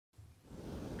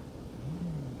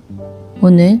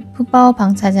오늘 푸바오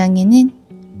방사장에는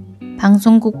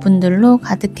방송국 분들로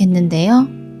가득했는데요.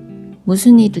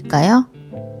 무슨 일일까요?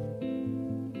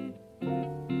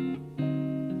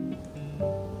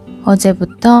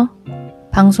 어제부터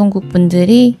방송국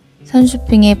분들이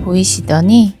선쇼핑에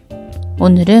보이시더니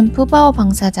오늘은 푸바오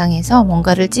방사장에서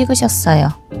뭔가를 찍으셨어요.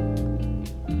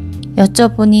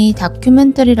 여쭤보니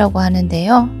다큐멘터리라고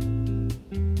하는데요.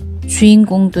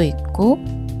 주인공도 있고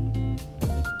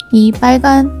이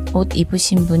빨간 옷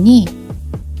입으신 분이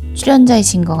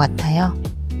출연자이신 것 같아요.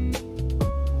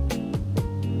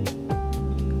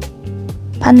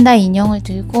 판다 인형을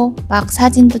들고 막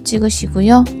사진도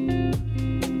찍으시고요.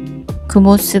 그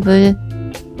모습을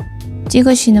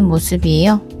찍으시는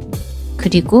모습이에요.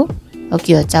 그리고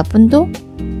여기 여자분도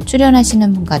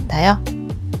출연하시는 분 같아요.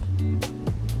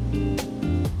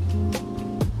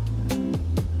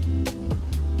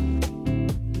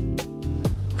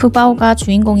 푸바오가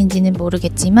주인공인지는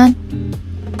모르겠지만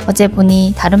어제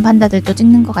보니 다른 판다들도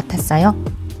찍는 것 같았어요.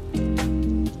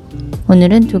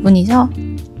 오늘은 두 분이서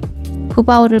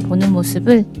푸바오를 보는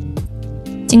모습을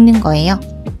찍는 거예요.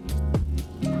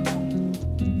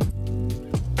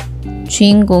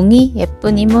 주인공이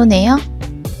예쁜 이모네요.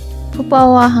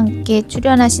 푸바오와 함께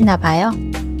출연하시나 봐요.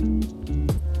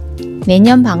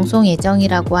 내년 방송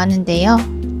예정이라고 하는데요.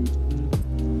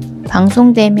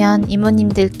 방송되면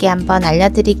이모님들께 한번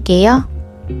알려드릴게요.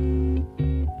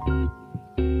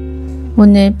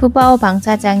 오늘 푸바오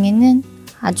방사장에는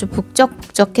아주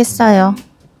북적북적했어요.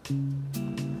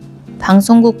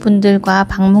 방송국 분들과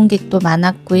방문객도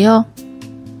많았고요.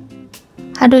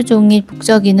 하루 종일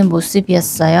북적이는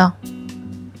모습이었어요.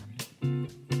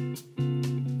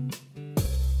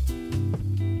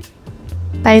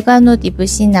 빨간 옷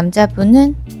입으신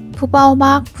남자분은 푸바오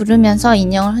막 부르면서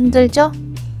인형을 흔들죠?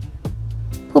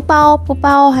 푸바오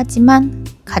푸바오 하지만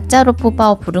가짜로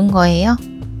푸바오 부른 거예요.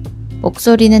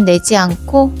 목소리는 내지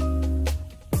않고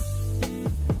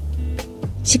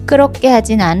시끄럽게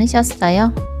하진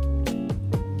않으셨어요.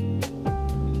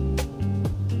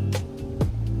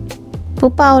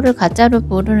 푸바오를 가짜로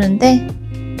부르는데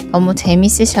너무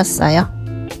재밌으셨어요.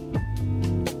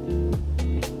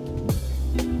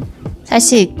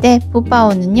 사실 이때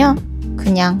푸바오는요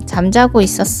그냥 잠자고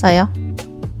있었어요.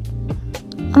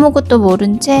 아무것도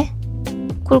모른 채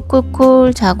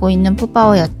쿨쿨쿨 자고 있는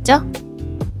푸바오였죠?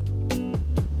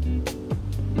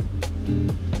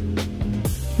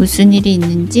 무슨 일이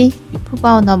있는지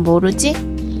푸바오 너 모르지?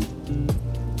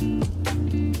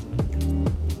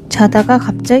 자다가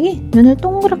갑자기 눈을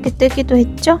동그랗게 뜨기도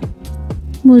했죠?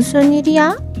 무슨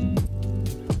일이야?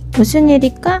 무슨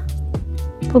일일까?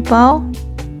 푸바오?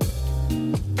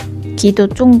 기도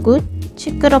쫑긋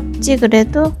시끄럽지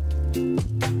그래도?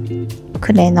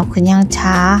 그래 너 그냥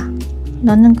자.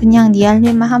 너는 그냥 네 할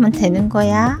일만 하면 되는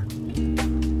거야.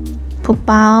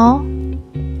 푸바오.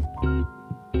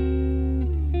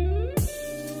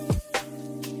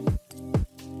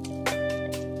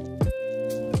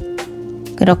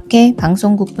 그렇게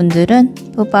방송국 분들은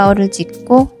푸바오를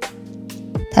찍고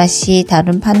다시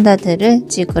다른 판다들을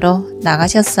찍으러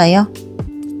나가셨어요.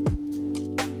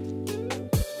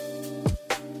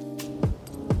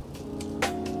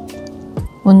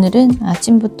 오늘은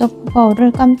아침부터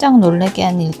푸바오를 깜짝 놀라게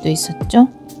한 일도 있었죠.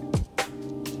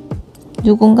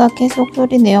 누군가 계속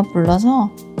소리내어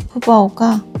불러서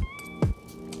푸바오가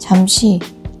잠시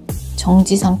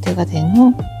정지 상태가 된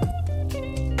후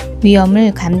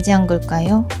위험을 감지한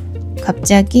걸까요?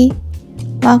 갑자기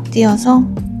막 뛰어서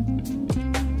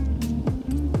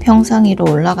평상 위로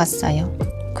올라갔어요.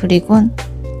 그리곤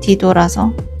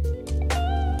뒤돌아서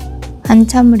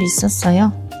한참을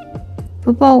있었어요.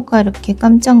 푸바오가 이렇게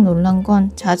깜짝 놀란 건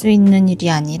자주 있는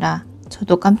일이 아니라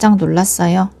저도 깜짝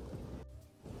놀랐어요.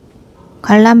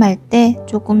 관람할 때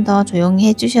조금 더 조용히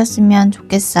해주셨으면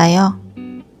좋겠어요.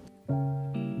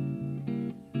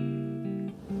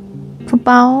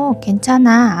 푸바오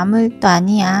괜찮아. 아무 일도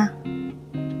아니야.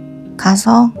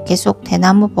 가서 계속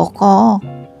대나무 먹어.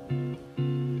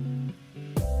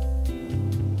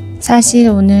 사실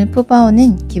오늘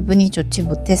푸바오는 기분이 좋지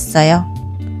못했어요.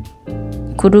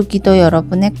 구르기도 여러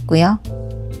번 했고요.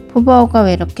 푸바오가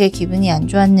왜 이렇게 기분이 안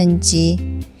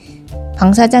좋았는지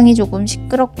방사장이 조금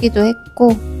시끄럽기도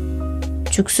했고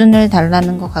죽순을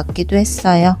달라는 것 같기도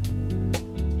했어요.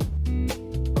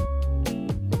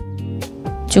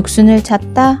 죽순을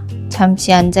찾다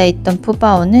잠시 앉아있던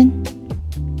푸바오는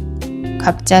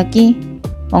갑자기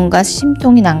뭔가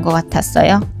심통이 난 것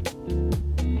같았어요.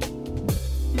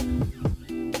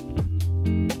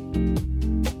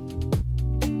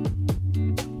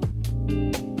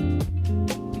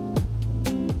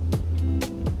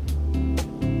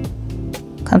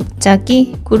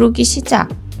 갑자기 구르기 시작.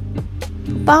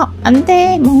 푸바오, 안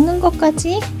돼. 먹는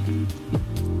것까지.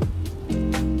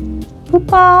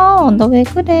 푸바오, 너 왜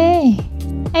그래?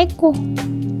 아이고.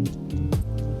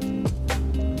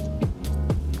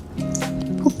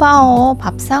 푸바오,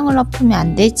 밥상을 엎으면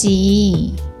안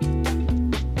되지.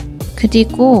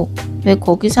 그리고 왜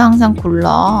거기서 항상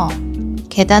굴러?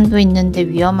 계단도 있는데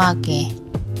위험하게.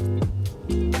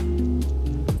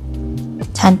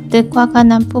 잔뜩 화가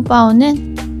난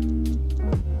푸바오는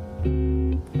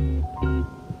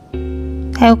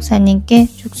사육사님께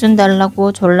죽순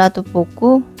달라고 졸라도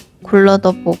보고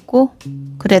굴러도 보고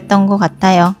그랬던 것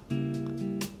같아요.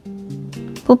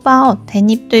 푸바오,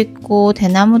 대잎도 있고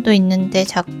대나무도 있는데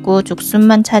자꾸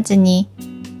죽순만 찾으니.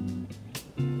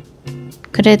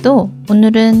 그래도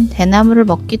오늘은 대나무를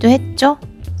먹기도 했죠?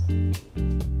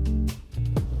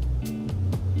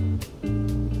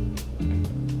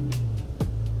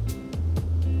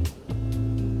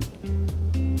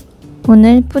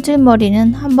 오늘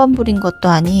푸질머리는 한 번 부린 것도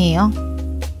아니에요.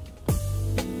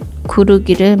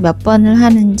 구르기를 몇 번을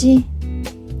하는지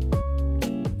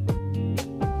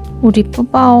우리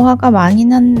푸바오 화가 많이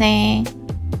났네.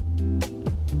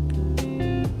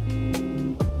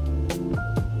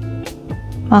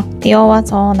 막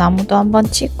뛰어와서 나무도 한번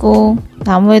치고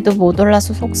나무에도 못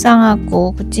올라서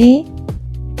속상하고, 그치?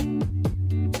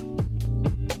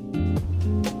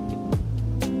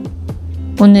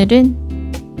 오늘은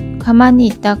가만히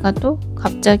있다가도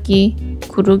갑자기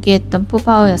구르기 했던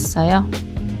푸바오였어요.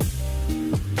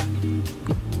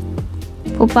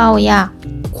 푸바오야,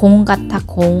 공 같아,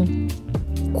 공.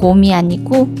 곰이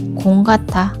아니고 공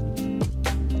같아.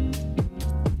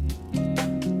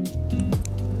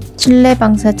 실내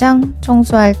방사장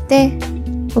청소할 때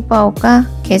푸바오가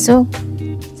계속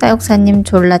사육사님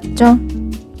졸랐죠?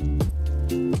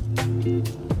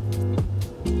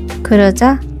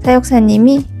 그러자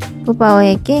사육사님이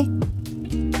푸바오에게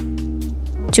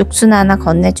죽순 하나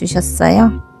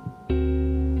건네주셨어요.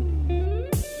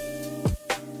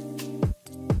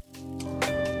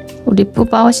 우리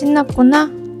푸바오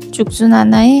신났구나? 죽순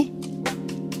하나에?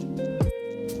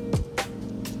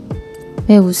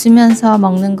 왜 웃으면서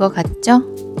먹는 것 같죠?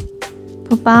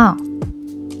 푸바오,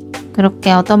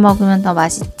 그렇게 얻어먹으면 더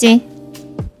맛있지?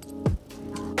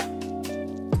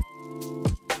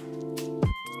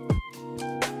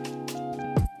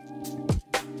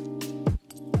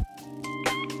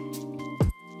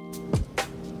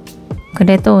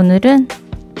 그래도 오늘은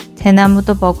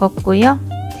대나무도 먹었고요.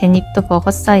 대잎도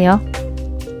먹었어요.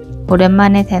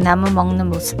 오랜만에 대나무 먹는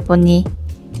모습 보니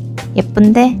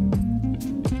예쁜데?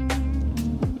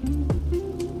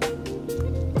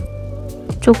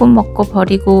 조금 먹고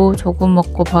버리고 조금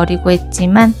먹고 버리고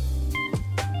했지만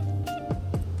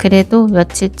그래도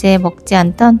며칠째 먹지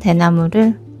않던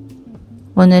대나무를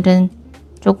오늘은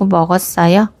조금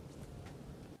먹었어요.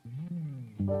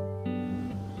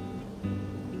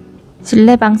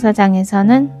 실내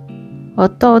방사장에서는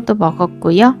어떠어떠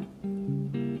먹었고요.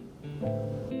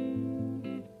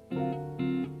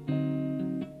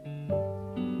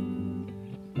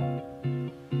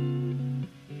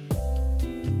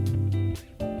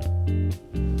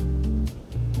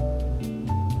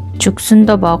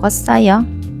 죽순도 먹었어요.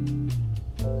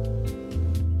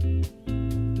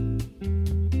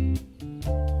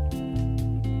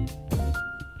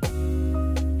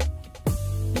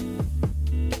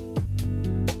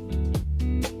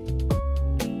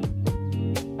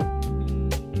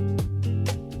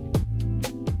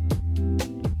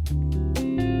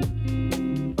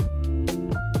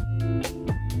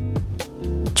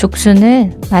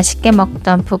 죽순을 맛있게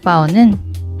먹던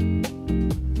푸바오는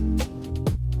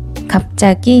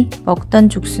갑자기 먹던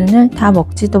죽순을 다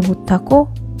먹지도 못하고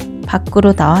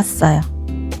밖으로 나왔어요.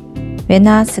 왜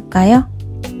나왔을까요?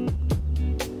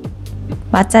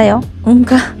 맞아요.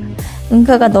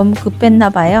 응가가 너무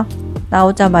급했나봐요.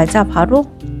 나오자마자 바로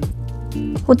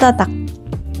호다닥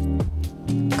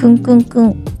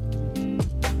끙끙끙.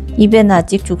 입엔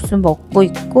아직 죽순 먹고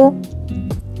있고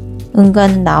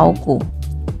응가는 나오고.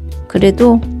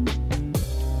 그래도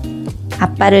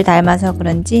아빠를 닮아서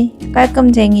그런지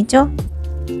깔끔쟁이죠?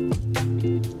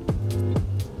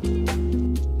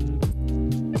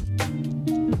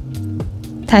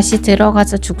 다시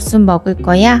들어가서 죽순 먹을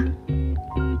거야?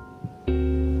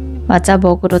 맞아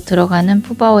먹으러 들어가는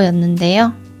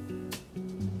푸바오였는데요.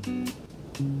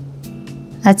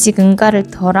 아직 응가를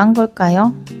덜 한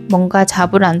걸까요? 뭔가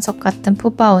자불안석 같은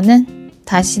푸바오는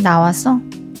다시 나와서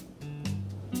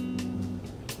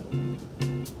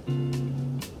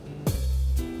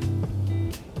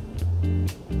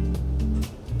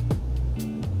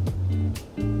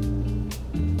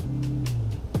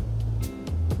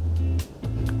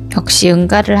역시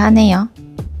응가를 하네요.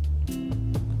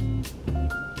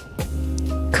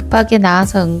 급하게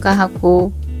나와서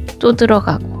응가하고 또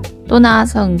들어가고 또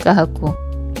나와서 응가하고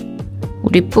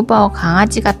우리 푸바오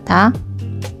강아지 같아.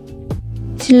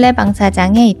 실내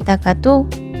방사장에 있다가도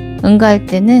응가할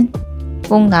때는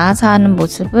꼭 나와서 하는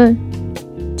모습을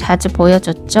자주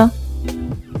보여줬죠.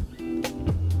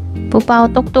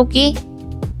 푸바오 똑똑이.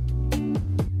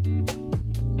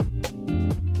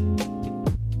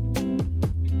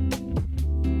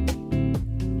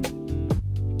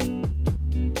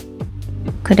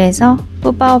 그래서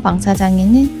푸바오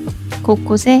방사장에는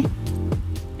곳곳에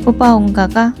푸바오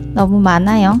응가가 너무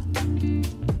많아요.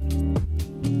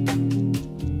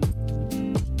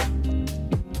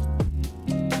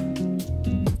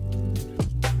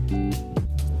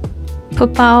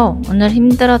 푸바오 오늘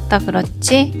힘들었다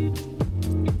그렇지?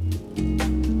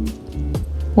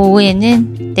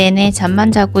 오후에는 내내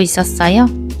잠만 자고 있었어요.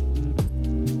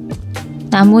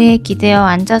 나무에 기대어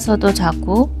앉아서도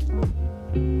자고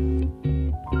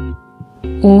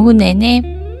오후 내내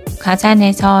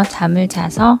가잔에서 잠을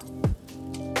자서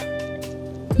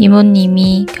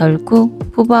이모님이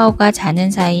결국 푸바오가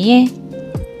자는 사이에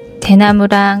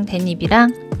대나무랑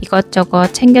대잎이랑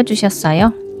이것저것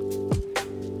챙겨주셨어요.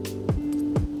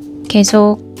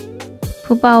 계속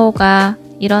푸바오가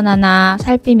일어나나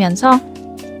살피면서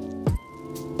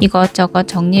이것저것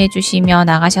정리해 주시며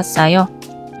나가셨어요.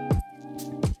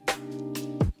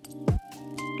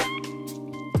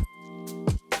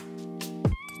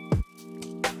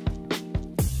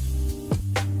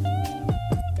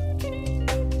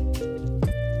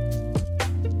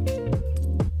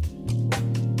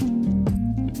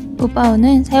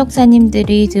 푸바오는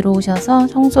사육사님들이 들어오셔서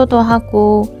청소도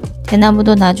하고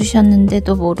대나무도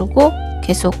놔주셨는데도 모르고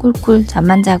계속 꿀꿀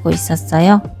잠만 자고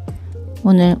있었어요.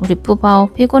 오늘 우리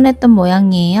푸바오 피곤했던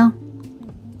모양이에요.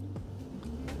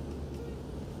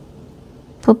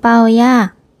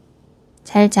 푸바오야,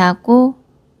 잘 자고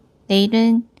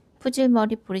내일은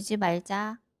푸질머리 부리지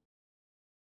말자.